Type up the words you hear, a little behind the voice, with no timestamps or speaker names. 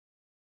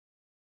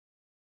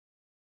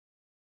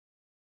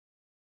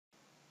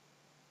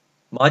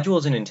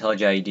Modules in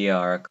IntelliJ IDEA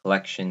are a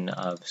collection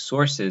of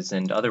sources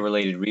and other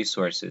related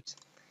resources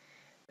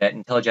that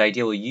IntelliJ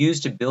IDEA will use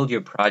to build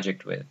your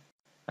project with.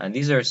 And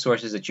these are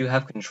sources that you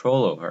have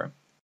control over.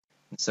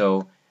 And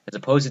so, as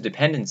opposed to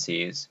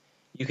dependencies,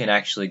 you can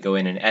actually go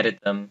in and edit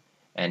them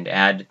and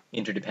add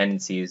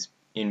interdependencies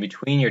in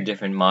between your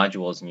different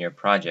modules in your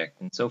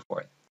project and so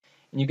forth.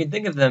 And you can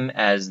think of them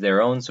as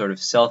their own sort of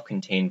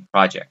self-contained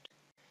project.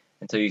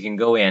 And so you can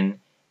go in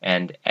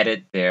and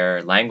edit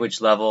their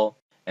language level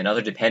and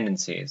other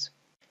dependencies.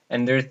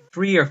 And there are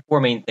 3 or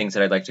 4 main things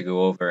that I'd like to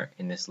go over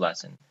in this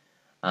lesson.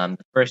 The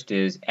first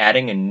is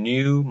adding a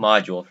new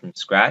module from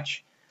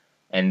scratch,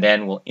 and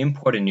then we'll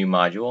import a new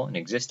module, an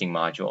existing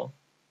module,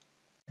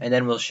 and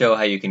then we'll show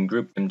how you can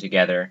group them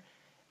together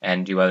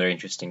and do other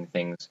interesting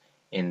things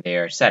in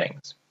their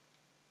settings.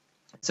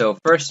 So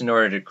first, in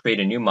order to create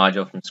a new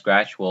module from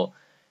scratch, we'll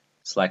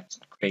select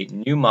Create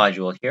New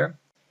Module here,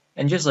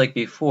 and just like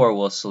before,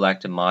 we'll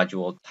select a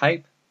module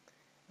type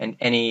and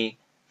any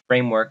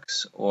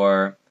frameworks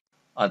or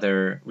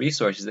other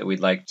resources that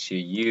we'd like to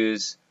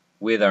use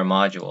with our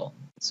module.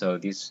 So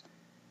these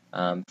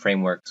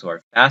frameworks,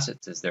 or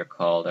facets as they're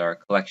called, are a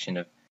collection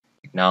of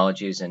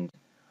technologies and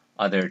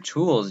other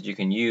tools that you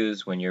can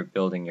use when you're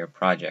building your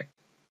project.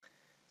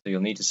 So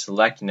you'll need to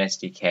select an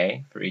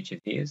SDK for each of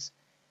these,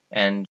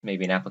 and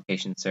maybe an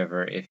application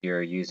server if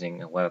you're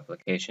using a web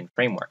application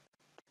framework.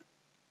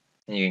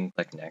 And you can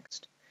click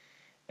Next.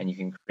 And you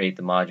can create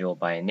the module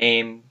by a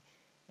name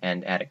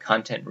and add a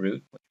content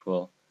root, which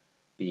will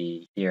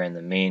be here in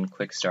the main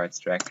quick starts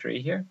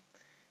directory here.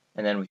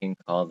 And then we can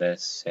call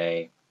this,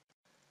 say,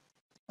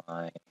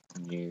 my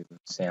new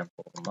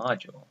sample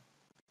module.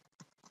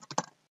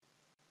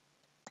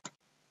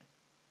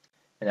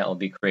 And that will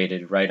be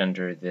created right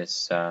under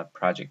this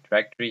project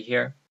directory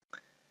here.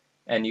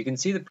 And you can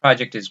see the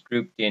project is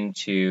grouped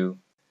into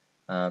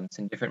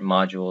some different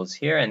modules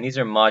here, and these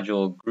are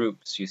module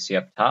groups you see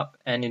up top,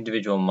 and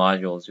individual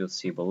modules you'll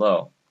see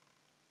below.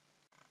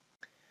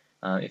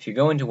 If you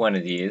go into one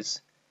of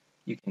these,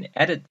 you can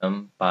edit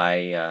them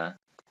by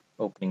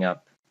opening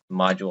up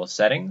module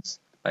settings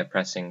by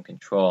pressing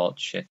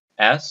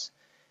Ctrl-Shift-S.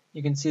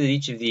 You can see that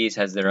each of these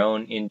has their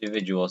own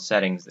individual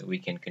settings that we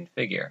can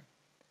configure.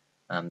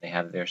 They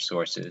have their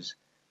sources,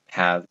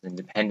 paths, and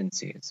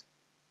dependencies.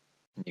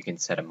 And you can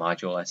set a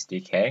module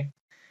SDK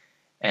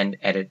and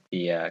edit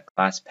the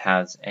class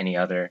paths, any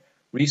other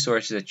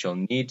resources that you'll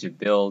need to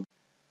build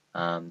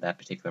that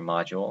particular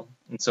module,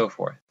 and so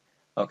forth.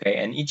 Okay,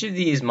 and each of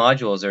these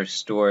modules are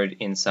stored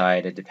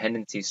inside a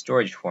dependency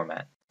storage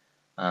format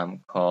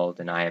called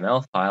an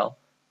IML file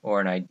or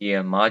an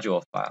IDEA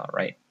module file,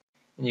 right?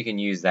 And you can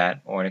use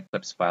that or an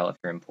Eclipse file if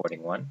you're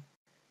importing one.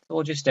 So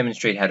we'll just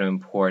demonstrate how to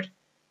import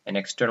an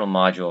external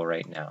module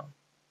right now.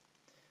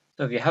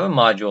 So if you have a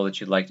module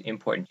that you'd like to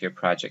import into your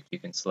project, you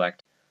can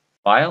select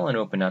File and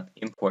open up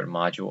Import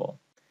Module.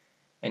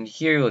 And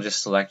here you'll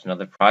just select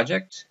another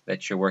project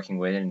that you're working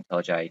with in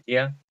IntelliJ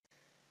IDEA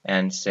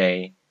and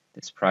say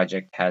this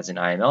project has an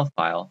IML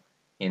file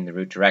in the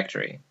root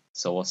directory.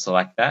 So we'll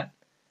select that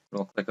and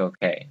we'll click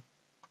OK.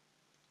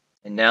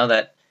 And now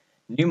that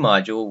new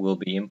module will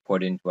be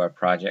imported into our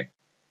project,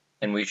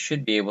 and we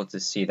should be able to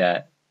see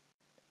that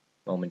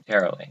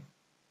momentarily.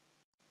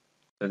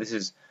 So this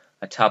is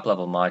a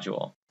top-level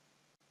module.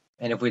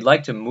 And if we'd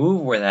like to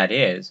move where that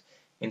is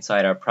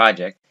inside our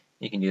project,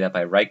 you can do that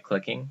by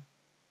right-clicking,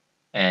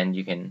 and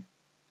you can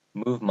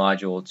move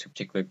module to a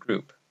particular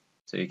group.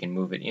 So you can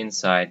move it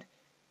inside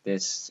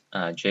this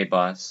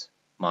JBoss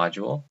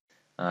module,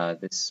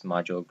 this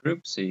module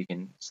group. So you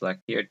can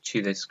select here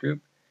to this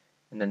group,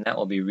 and then that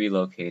will be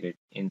relocated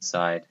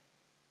inside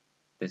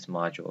this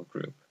module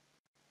group.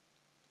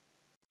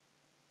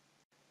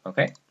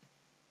 Okay.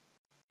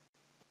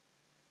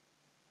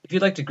 If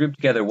you'd like to group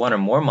together one or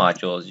more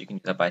modules, you can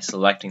do that by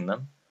selecting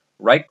them,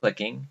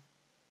 right-clicking,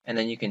 and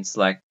then you can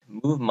select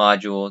Move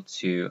Module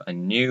to a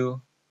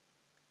new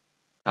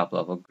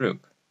top-level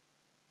group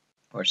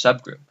or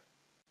subgroup.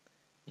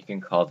 You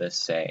can call this,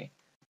 say,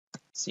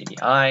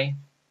 CDI,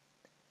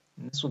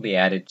 and this will be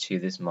added to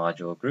this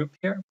module group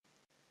here.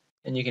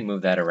 And you can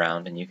move that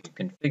around, and you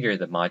can configure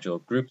the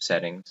module group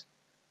settings.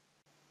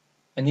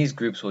 And these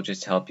groups will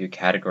just help you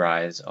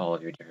categorize all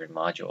of your different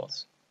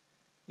modules.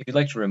 If you'd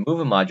like to remove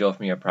a module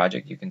from your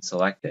project, you can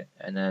select it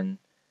and then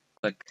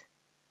click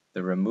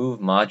the Remove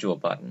Module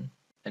button.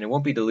 And it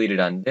won't be deleted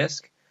on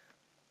disk,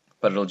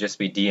 but it'll just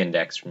be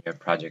de-indexed from your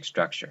project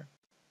structure.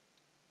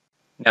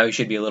 Now you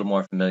should be a little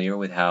more familiar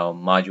with how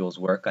modules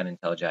work on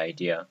IntelliJ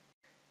IDEA.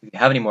 If you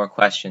have any more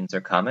questions or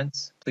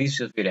comments, please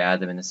feel free to add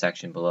them in the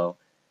section below,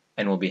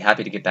 and we'll be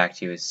happy to get back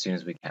to you as soon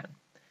as we can.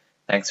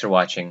 Thanks for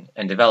watching,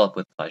 and develop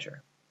with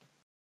pleasure.